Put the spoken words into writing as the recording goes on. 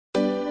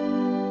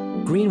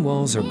Green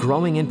walls are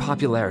growing in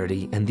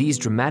popularity, and these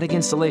dramatic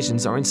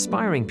installations are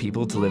inspiring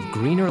people to live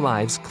greener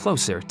lives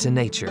closer to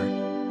nature.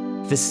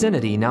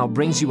 Vicinity now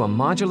brings you a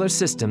modular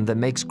system that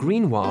makes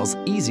green walls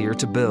easier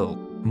to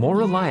build, more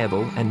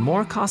reliable, and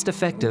more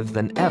cost-effective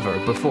than ever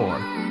before.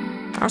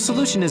 Our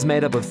solution is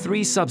made up of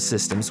 3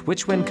 subsystems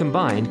which, when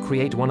combined,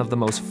 create one of the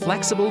most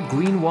flexible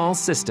green wall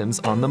systems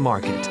on the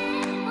market.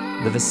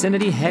 The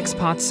Vicinity Hex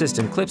Pot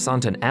system clips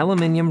onto an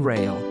aluminium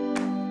rail,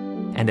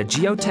 and a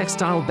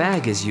geotextile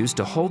bag is used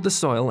to hold the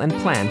soil and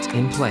plant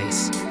in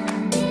place.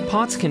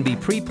 Pots can be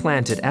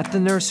pre-planted at the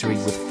nursery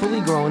with fully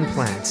grown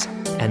plants,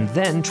 and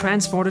then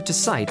transported to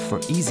site for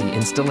easy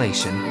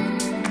installation.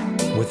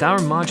 With our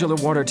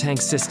modular water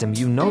tank system,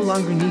 you no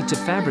longer need to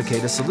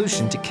fabricate a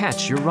solution to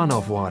catch your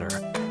runoff water.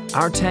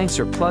 Our tanks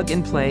are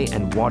plug-and-play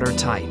and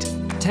watertight.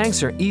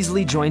 Tanks are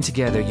easily joined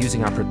together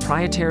using our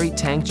proprietary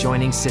tank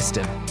joining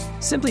system.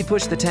 Simply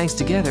push the tanks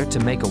together to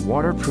make a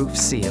waterproof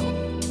seal.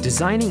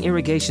 Designing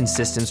irrigation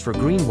systems for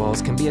green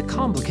walls can be a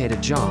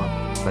complicated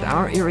job, but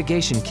our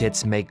irrigation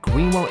kits make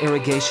green wall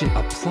irrigation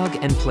a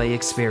plug-and-play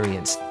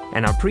experience,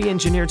 and our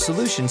pre-engineered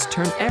solutions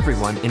turn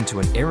everyone into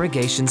an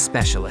irrigation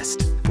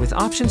specialist. With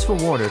options for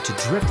water to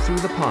drip through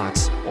the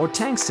pots or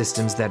tank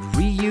systems that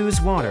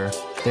reuse water,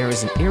 there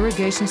is an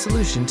irrigation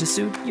solution to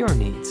suit your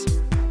needs.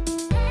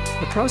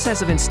 The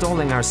process of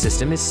installing our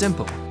system is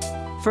simple.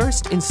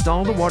 First,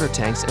 install the water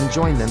tanks and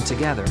join them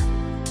together.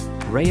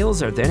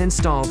 Rails are then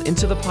installed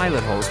into the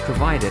pilot holes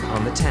provided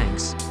on the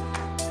tanks.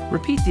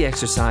 Repeat the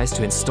exercise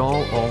to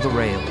install all the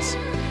rails.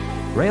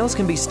 Rails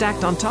can be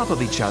stacked on top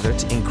of each other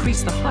to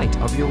increase the height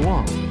of your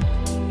wall.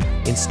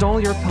 Install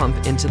your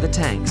pump into the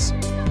tanks.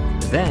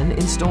 Then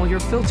install your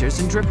filters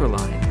and dripper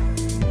line.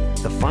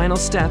 The final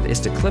step is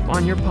to clip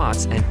on your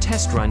pots and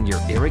test run your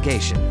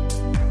irrigation.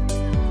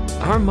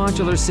 Our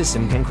modular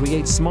system can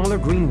create smaller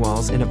green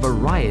walls in a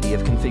variety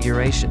of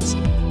configurations,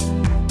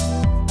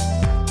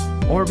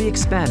 or be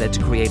expanded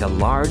to create a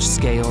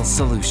large-scale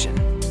solution.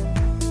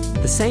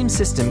 The same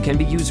system can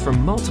be used for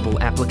multiple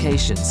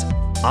applications: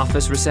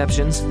 office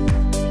receptions,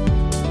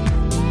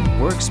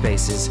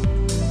 workspaces,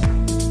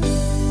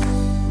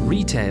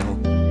 retail,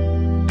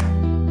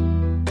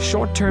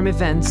 short-term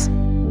events,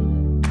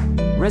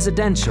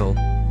 residential,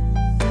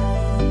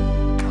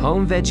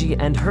 home veggie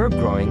and herb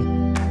growing,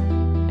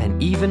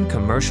 and even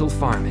commercial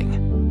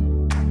farming.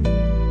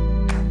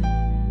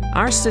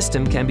 Our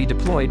system can be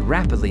deployed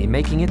rapidly,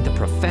 making it the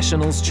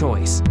professional's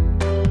choice.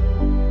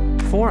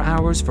 4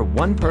 hours for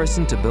one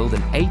person to build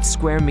an 8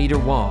 square meter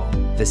wall.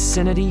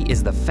 Vicinity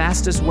is the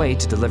fastest way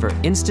to deliver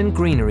instant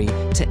greenery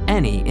to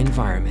any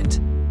environment.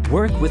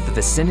 Work with the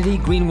Vicinity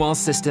Greenwall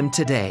system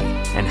today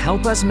and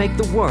help us make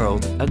the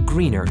world a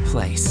greener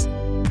place.